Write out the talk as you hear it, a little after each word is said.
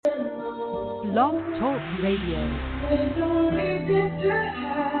Blog Talk Radio.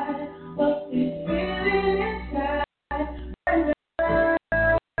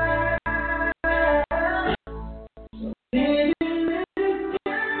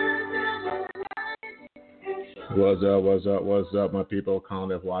 What's up, my people?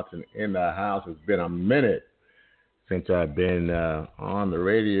 Colin F. Watson in the house. It's been a minute since I've been on my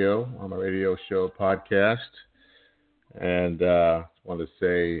radio show podcast. And I want to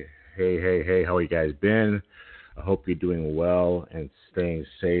say, hey, how you guys been? I hope you're doing well and staying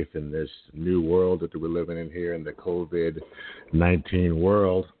safe in this new world that we're living in here in the Covid-19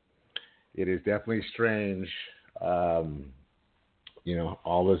 world. It is definitely strange, all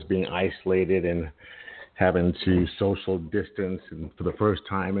this being isolated and having to social distance, and for the first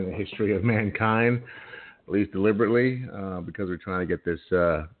time in the history of mankind, at least deliberately, because we're trying to get this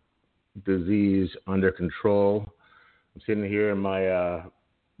disease under control. I'm sitting here in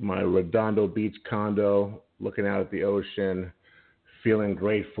my Redondo Beach condo, looking out at the ocean, feeling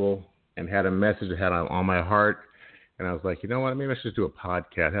grateful, and had a message I had on my heart. And I was like, you know what? Maybe I should just do a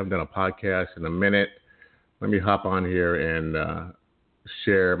podcast. I haven't done a podcast in a minute. Let me hop on here and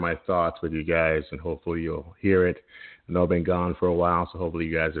share my thoughts with you guys, and hopefully you'll hear it. I know I've been gone for a while, so hopefully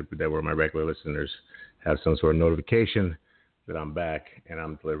you guys that were my regular listeners have some sort of notification that I'm back and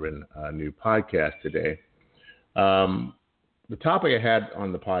I'm delivering a new podcast today. The topic I had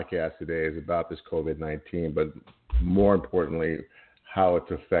on the podcast today is about this COVID-19, but more importantly, how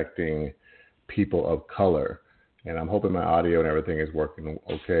it's affecting people of color. And I'm hoping my audio and everything is working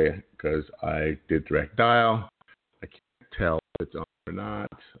okay, because I did direct dial. I can't tell if it's on or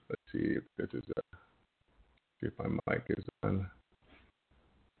not. Let's see if this is see if my mic is on.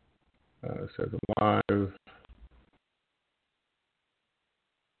 It says I'm live.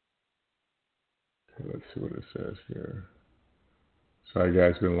 Okay, let's see what it says here. Sorry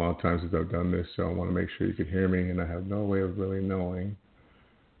guys, it's been a long time since I've done this, so I want to make sure you can hear me, and I have no way of really knowing.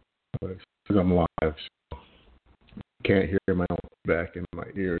 But it says I'm live, so I can't hear my own back in my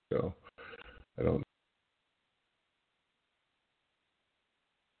ear, so I don't.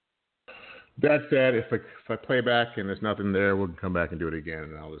 That said, if I play back and there's nothing there, we'll come back and do it again,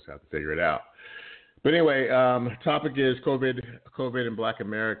 and I'll just have to figure it out. But anyway, topic is COVID in Black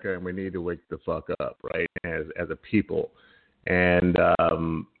America, and we need to wake the fuck up, right, as a people. And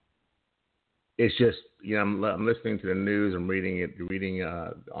it's just, I'm listening to the news, I'm reading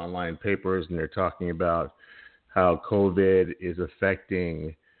online papers, and they're talking about how COVID is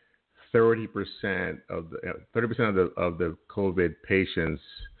affecting 30% of the COVID patients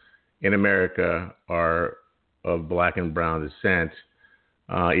in America are of Black and brown descent,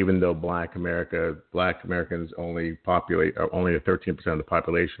 even though Black Americans only 13% of the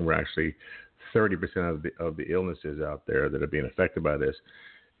population. We're actually 30% of the illnesses out there that are being affected by this.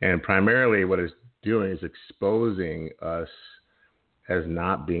 And primarily what it's doing is exposing us as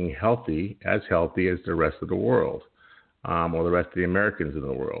not being as healthy as the rest of the world, or the rest of the Americans in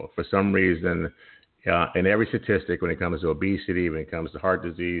the world. For some reason, in every statistic, when it comes to obesity, when it comes to heart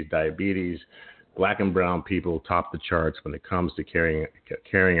disease, diabetes, Black and brown people top the charts when it comes to carrying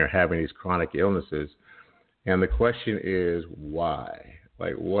or having these chronic illnesses. And the question is, why?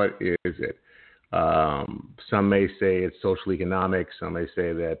 Like, what is it? Some may say it's social economics. Some may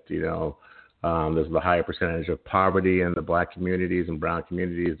say that, there's a higher percentage of poverty in the Black communities and brown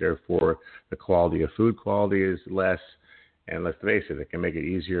communities. Therefore, the quality of food quality is less. And let's face it can make it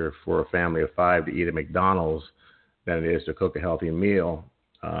easier for a family of 5 to eat at McDonald's than it is to cook a healthy meal.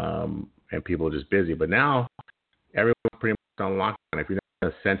 And people are just busy. But now everyone's pretty much on lockdown. If you're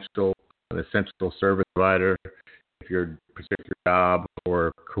not an essential service provider, if your particular job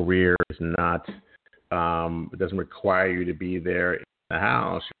or career is not, it doesn't require you to be there in the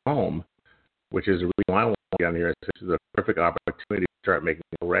house, your home, which is the reason why I want to get on here. This is a perfect opportunity to start making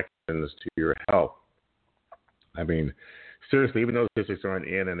corrections to your health. I mean, seriously, even though statistics aren't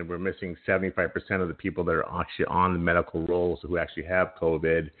in, and we're missing 75% of the people that are actually on the medical rolls who actually have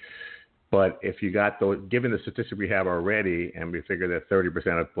COVID. But if you got those, given the statistics we have already, and we figure that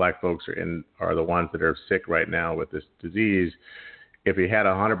 30% of Black folks are the ones that are sick right now with this disease, if we had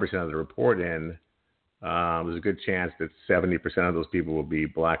 100% of the report in, there's a good chance that 70% of those people will be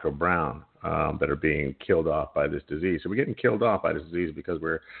Black or brown that are being killed off by this disease. So we're getting killed off by this disease because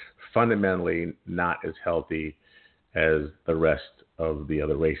we're fundamentally not as healthy as the rest of the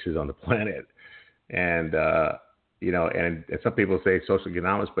other races on the planet. And and some people say social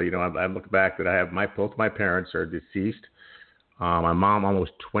economics, but I look back that I have both my parents are deceased. My mom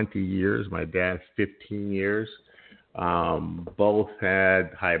almost 20 years, my dad 15 years. Both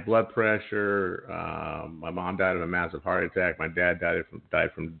had high blood pressure. My mom died of a massive heart attack. My dad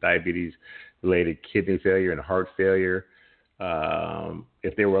died from diabetes-related kidney failure and heart failure.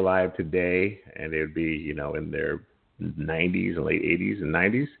 If they were alive today, and they would be, in their 90s and late 80s and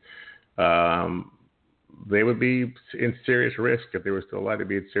 90s, they would be in serious risk if they were still alive. To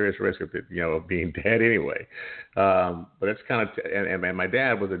be in serious risk of being dead anyway. But it's kind of and my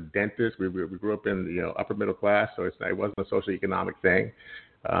dad was a dentist. We grew up in upper middle class, so it wasn't a socioeconomic thing.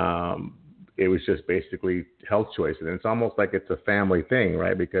 It was just basically health choices, and it's almost like it's a family thing,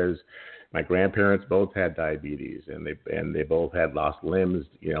 right? Because my grandparents both had diabetes, and they both had lost limbs,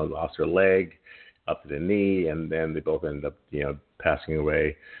 lost their leg up to the knee, and then they both ended up passing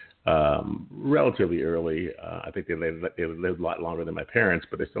away relatively early. I think they lived a lot longer than my parents,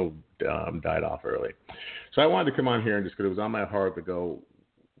 but they still died off early. So I wanted to come on here and just because it was on my heart to go,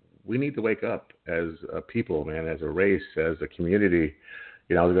 we need to wake up as a people, man, as a race, as a community.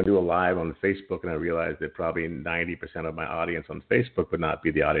 I was going to do a live on Facebook, and I realized that probably 90% of my audience on Facebook would not be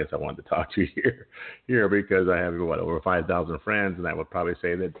the audience I wanted to talk to here because I have, over 5,000 friends, and I would probably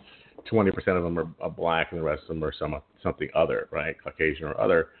say that 20% of them are black, and the rest of them are something other, right, Caucasian or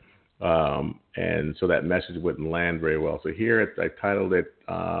other. And so that message wouldn't land very well. So here I titled it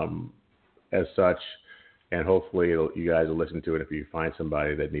as such, and hopefully you guys will listen to it if you find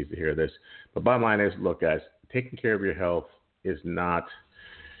somebody that needs to hear this. But bottom line is, look, guys, taking care of your health is not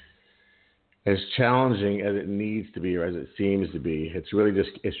as challenging as it needs to be or as it seems to be. It's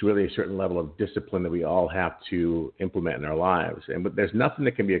really a certain level of discipline that we all have to implement in our lives. But there's nothing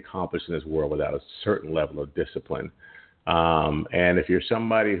that can be accomplished in this world without a certain level of discipline. And if you're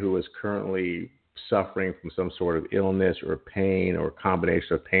somebody who is currently suffering from some sort of illness or pain or a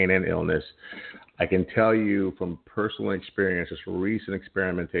combination of pain and illness, I can tell you from personal experience, just recent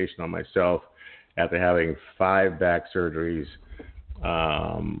experimentation on myself, after having 5 back surgeries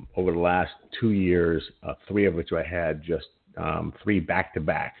over the last 2 years, 3 of which I had just 3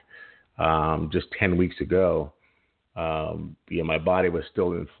 back-to-back just 10 weeks ago. My body was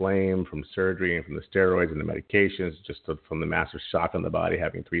still inflamed from surgery and from the steroids and the medications, just from the massive shock on the body,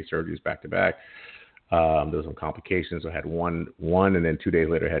 having 3 surgeries back to back. There were some complications. I had one, and then 2 days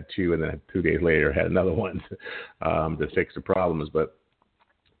later I had 2, and then 2 days later I had another one to fix the problems. But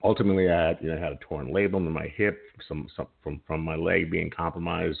ultimately, I had a torn labrum in my hip, from my leg being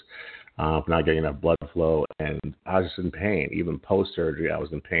compromised, from not getting enough blood flow, and I was just in pain. Even post-surgery, I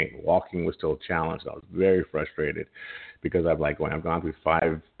was in pain. Walking was still a challenge. I was very frustrated because I've gone through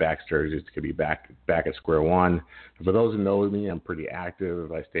 5 back surgeries to be back at square one. And for those who know me, I'm pretty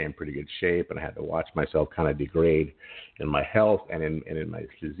active. I stay in pretty good shape, and I had to watch myself kind of degrade in my health and in my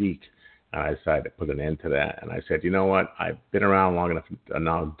physique. And I decided to put an end to that. And I said, you know what? I've been around long enough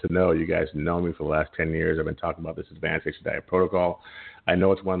to know. You guys know me for the last 10 years. I've been talking about this advanced HIIT diet protocol. I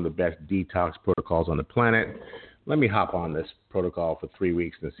know it's one of the best detox protocols on the planet. Let me hop on this protocol for 3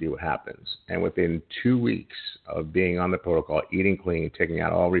 weeks and see what happens. And within 2 weeks of being on the protocol, eating clean, taking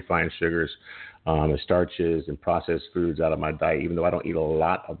out all refined sugars, and starches and processed foods out of my diet, even though I don't eat a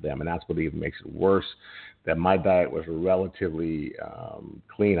lot of them, and that's what even makes it worse, that my diet was relatively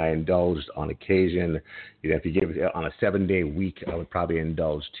clean. I indulged on occasion. If you give it on a 7-day week, I would probably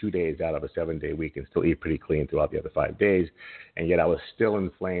indulge 2 days out of a 7-day week and still eat pretty clean throughout the other 5 days. And yet I was still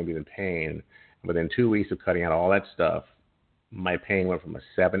inflamed and in pain. Within 2 weeks of cutting out all that stuff, my pain went from a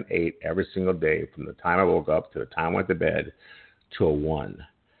 7, 8 every single day, from the time I woke up to the time I went to bed, to a 1.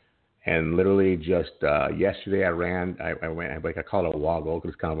 And literally just yesterday I ran, I went, I call it a woggle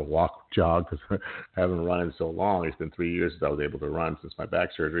because it's kind of a walk jog because I haven't run in so long. It's been 3 years since I was able to run since my back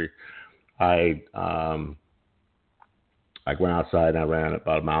surgery. I went outside and I ran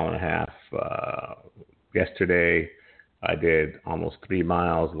about 1.5 miles yesterday. I did almost 3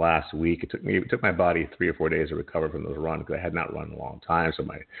 miles last week. It took my body 3 or 4 days to recover from those runs because I had not run in a long time. So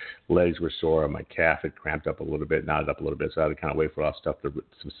my legs were sore. My calf had cramped up a little bit, knotted up a little bit. So I had to kind of wait for all stuff to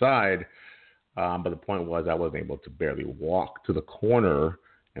subside. But the point was I wasn't able to barely walk to the corner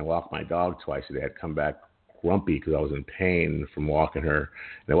and walk my dog twice a day. I'd come back grumpy because I was in pain from walking her.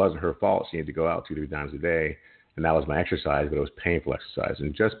 And it wasn't her fault. She needed to go out 2-3 times a day. And that was my exercise, but it was painful exercise.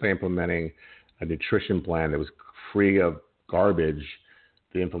 And just by implementing a nutrition plan that was free of garbage,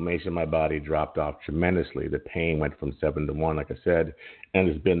 the inflammation in my body dropped off tremendously. The pain went from 7 to 1, like I said, and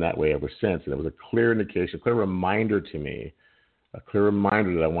it's been that way ever since. And it was a clear indication, a clear reminder to me, a clear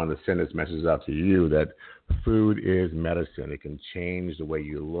reminder that I wanted to send this message out to you that food is medicine. It can change the way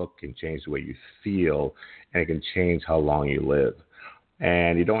you look, can change the way you feel, and it can change how long you live.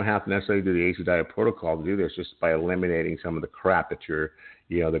 And you don't have to necessarily do the HIIT diet protocol to do this, just by eliminating some of the crap that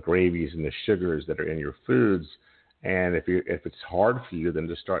the gravies and the sugars that are in your foods, And if it's hard for you, then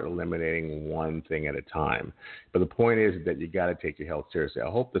just start eliminating one thing at a time. But the point is that you got to take your health seriously. I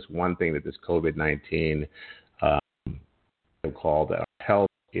hope this one thing that this COVID-19 called health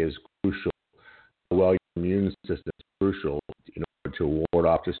is crucial. Well, your immune system is crucial in order to ward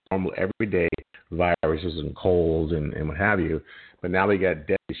off just normal everyday viruses and colds and what have you. But now we got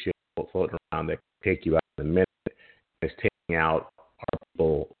deadly shit floating around that can take you out in a minute. It's taking out our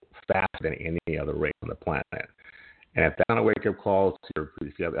people faster than any other race on the planet. And if that's not a wake-up call,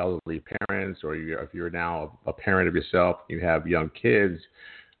 if you have elderly parents or if you're now a parent of yourself, you have young kids,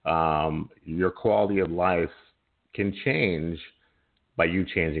 your quality of life can change by you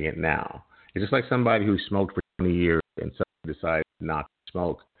changing it now. It's just like somebody who smoked for 20 years and suddenly decides not to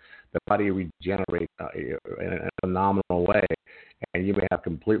smoke. The body regenerates in a phenomenal way, and you may have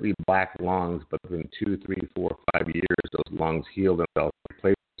completely black lungs, but within 2, 3, 4, 5 years, those lungs heal themselves,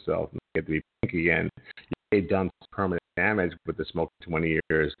 replace themselves, and get to be pink again. They've done permanent damage with the smoke for 20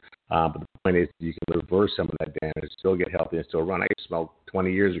 years, but the point is you can reverse some of that damage, still get healthy, and still run. I smoked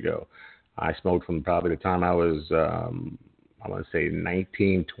 20 years ago. I smoked from probably the time I was, I want to say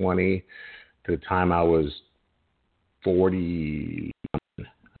 19, 20, to the time I was 40,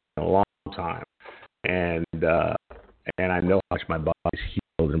 a long time. And I know how much my body's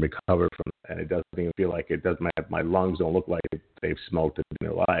healed and recovered from it, and it doesn't even feel like it does. My lungs don't look like they've smoked in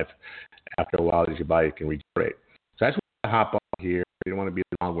their life. After a while, your body can regenerate. So I just want to hop on here. I didn't want to be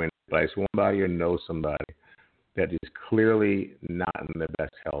long-winded, but I just want somebody or know somebody that is clearly not in the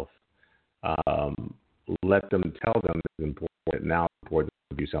best health. Let them tell them it's important. Now it's important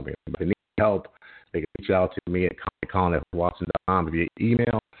to do something. If they need help, they can reach out to me at Colin@Watson.com. If you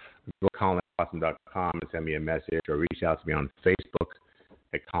email, go to Colin@Watson.com and send me a message, or reach out to me on Facebook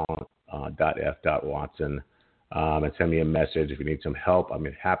at Colin.F.Watson and send me a message if you need some help. I'm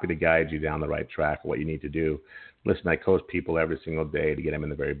happy to guide you down the right track of what you need to do. Listen, I coach people every single day to get them in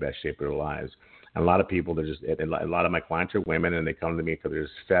the very best shape of their lives. And a lot of people, a lot of my clients are women, and they come to me because they're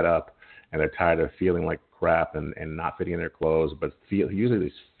just fed up and they're tired of feeling like crap and not fitting in their clothes, but usually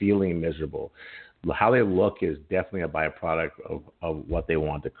it's feeling miserable. How they look is definitely a byproduct of what they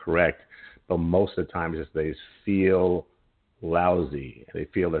want to correct, but most of the time it's just they just feel lousy. They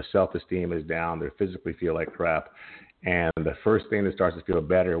feel their self-esteem is down. They physically feel like crap. And the first thing that starts to feel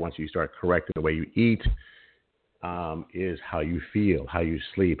better once you start correcting the way you eat is how you feel, how you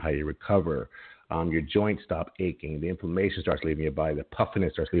sleep, how you recover. Your joints stop aching. The inflammation starts leaving your body. The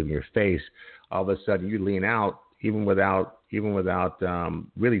puffiness starts leaving your face. All of a sudden, you lean out even without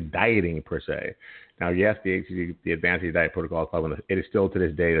really dieting per se. Now, yes, the advanced diet protocol it is still to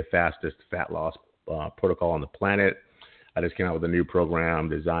this day the fastest fat loss protocol on the planet. I just came out with a new program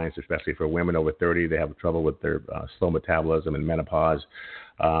designed especially for women over 30. They have trouble with their slow metabolism and menopause.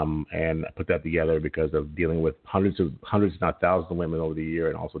 And I put that together because of dealing with hundreds, if not thousands of women over the year,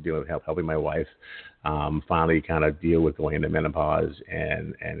 and also dealing with helping my wife finally kind of deal with going into menopause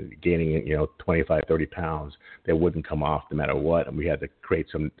and gaining, 25, 30 pounds that wouldn't come off no matter what. And we had to create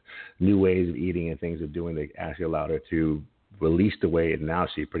some new ways of eating and things of doing that actually allowed her to release the weight, and now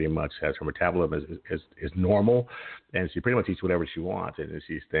she pretty much has her metabolism is normal, and she pretty much eats whatever she wants, and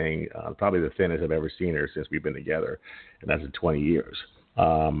she's staying probably the thinnest I've ever seen her since we've been together, and that's in 20 years.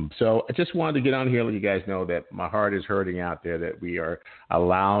 So I just wanted to get on here and let you guys know that my heart is hurting out there, that we are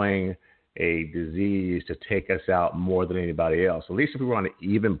allowing a disease to take us out more than anybody else. At least if we were on an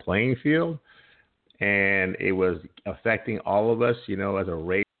even playing field and it was affecting all of us, as a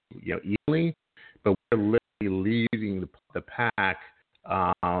race, evenly, but we're literally leading the pack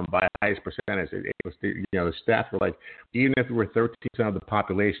by the highest percentage. It was, the stats were like, even if we're 13% of the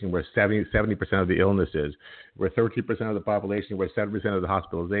population, we're 70% of the illnesses. We're 13% of the population, we're 7% of the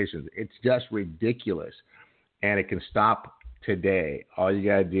hospitalizations. It's just ridiculous, and it can stop today. All you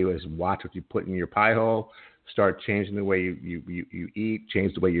got to do is watch what you put in your pie hole, start changing the way you eat,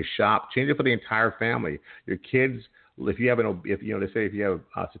 change the way you shop, change it for the entire family. Your kids, if you have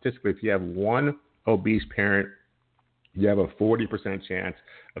statistically, if you have one obese parent, you have a 40% chance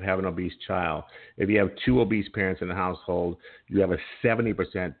of having an obese child. If you have two obese parents in the household, you have a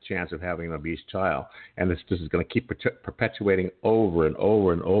 70% chance of having an obese child. And this is going to keep perpetuating over and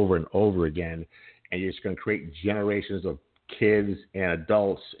over and over and over again. And you're just going to create generations of kids and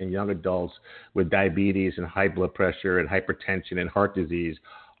adults and young adults with diabetes and high blood pressure and hypertension and heart disease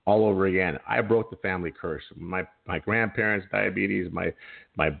all over again. I broke the family curse. My grandparents' diabetes, my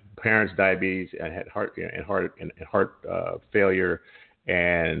parents' diabetes, and had heart failure,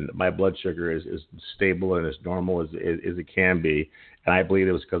 and my blood sugar is stable and as normal as it can be. And I believe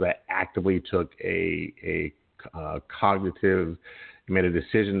it was because I actively took a cognitive, made a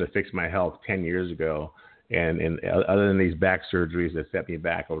decision to fix my health 10 years ago. And other than these back surgeries that set me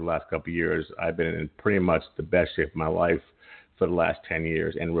back over the last couple of years, I've been in pretty much the best shape of my life for the last 10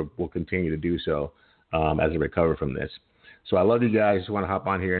 years, and will continue to do so as I recover from this. So I love you guys. Just want to hop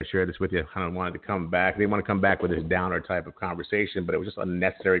on here and share this with you. I kind of wanted to come back. I didn't want to come back with this downer type of conversation, but it was just a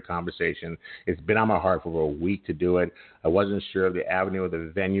necessary conversation. It's been on my heart for over a week to do it. I wasn't sure of the avenue or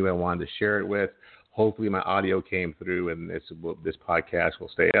the venue I wanted to share it with. Hopefully my audio came through and this podcast will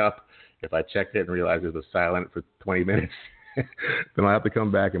stay up. If I checked it and realized it was silent for 20 minutes, then I'll have to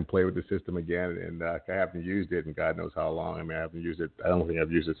come back and play with the system again. And I haven't used it in God knows how long. I mean, I haven't used it. I don't think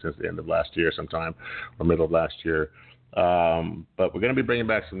I've used it since the end of last year sometime, or middle of last year. But we're going to be bringing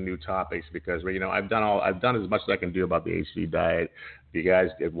back some new topics because, I've done as much as I can do about the HG diet. If you guys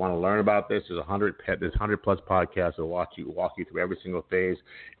want to learn about this, there's 100 plus podcasts that will walk you through every single phase,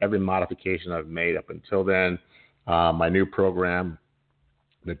 every modification I've made up until then. My new program,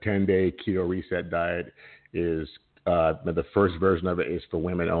 the 10-day keto reset diet, is the first version of it is for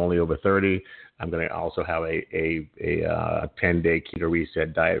women only over 30. I'm going to also have a 10-day keto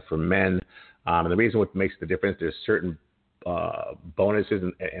reset diet for men. And the reason what makes the difference, there's certain bonuses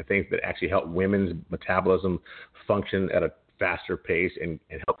and things that actually help women's metabolism function at a faster pace and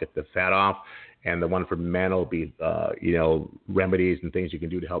help get the fat off. And the one for men will be, remedies and things you can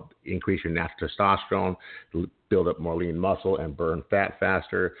do to help increase your natural testosterone, build up more lean muscle, and burn fat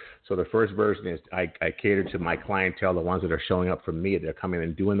faster. So the first version is I cater to my clientele, the ones that are showing up for me. They're coming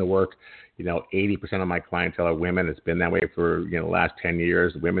and doing the work. 80% of my clientele are women. It's been that way for, the last 10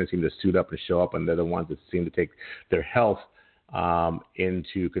 years. Women seem to suit up and show up, and they're the ones that seem to take their health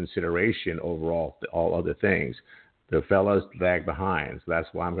into consideration over all other things. The fellas lag behind, so that's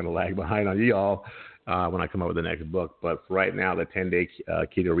why I'm going to lag behind on y'all when I come up with the next book. But for right now, the 10-day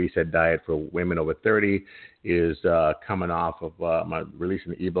keto reset diet for women over 30 is coming off of my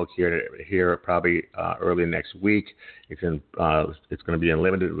releasing the ebook here probably early next week. It's going to be in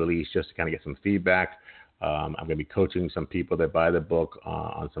limited release just to kind of get some feedback. I'm going to be coaching some people that buy the book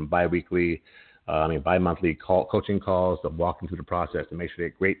on some bi-monthly coaching calls, to walk them through the process to make sure they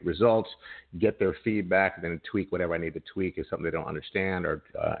get great results, get their feedback, and then tweak whatever I need to tweak if something they don't understand, or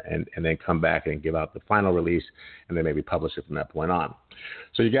and then come back and give out the final release, and then maybe publish it from that point on.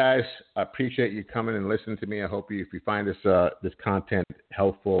 So you guys, I appreciate you coming and listening to me. I hope if you find this content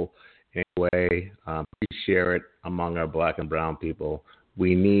helpful in any way, please share it among our Black and brown people.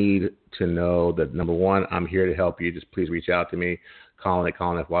 We need to know that, number one, I'm here to help you. Just please reach out to me. Colin at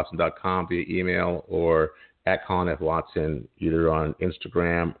colinfwatson.com via email, or at Colin F. Watson, either on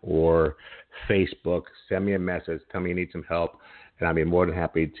Instagram or Facebook. Send me a message. Tell me you need some help, and I'll be more than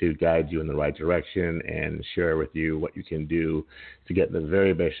happy to guide you in the right direction and share with you what you can do to get in the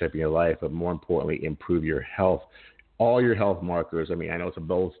very best shape of your life, but more importantly, improve your health. All your health markers. I know it's a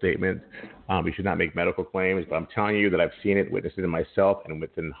bold statement. We should not make medical claims, but I'm telling you that I've seen it, witnessed it in myself and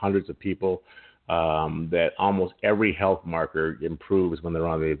within hundreds of people, that almost every health marker improves when they're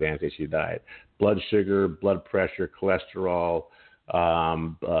on the advanced HG diet. Blood sugar, blood pressure, cholesterol,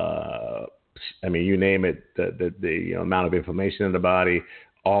 you name it, the amount of inflammation in the body,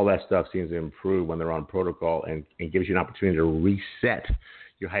 all that stuff seems to improve when they're on protocol, and gives you an opportunity to reset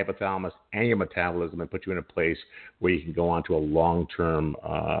your hypothalamus and your metabolism and put you in a place where you can go on to a long-term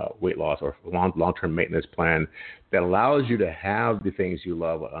weight loss or long-term maintenance plan that allows you to have the things you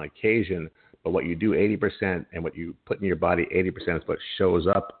love on occasion, but what you do 80% and what you put in your body 80% is what shows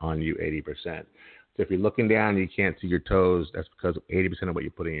up on you 80%. So if you're looking down and you can't see your toes, that's because 80% of what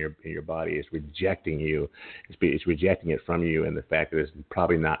you put in your body is rejecting you. It's rejecting it from you, and the fact that it's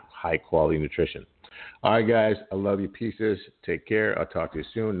probably not high-quality nutrition. All right, guys, I love you pieces. Take care. I'll talk to you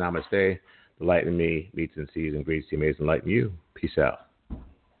soon. Namaste. The light in me meets and sees and greets the amazing light in you. Peace out.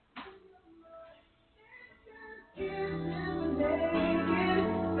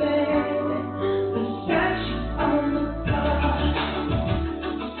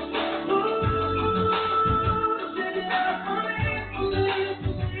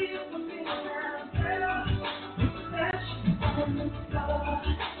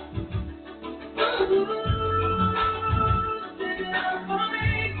 Ooh.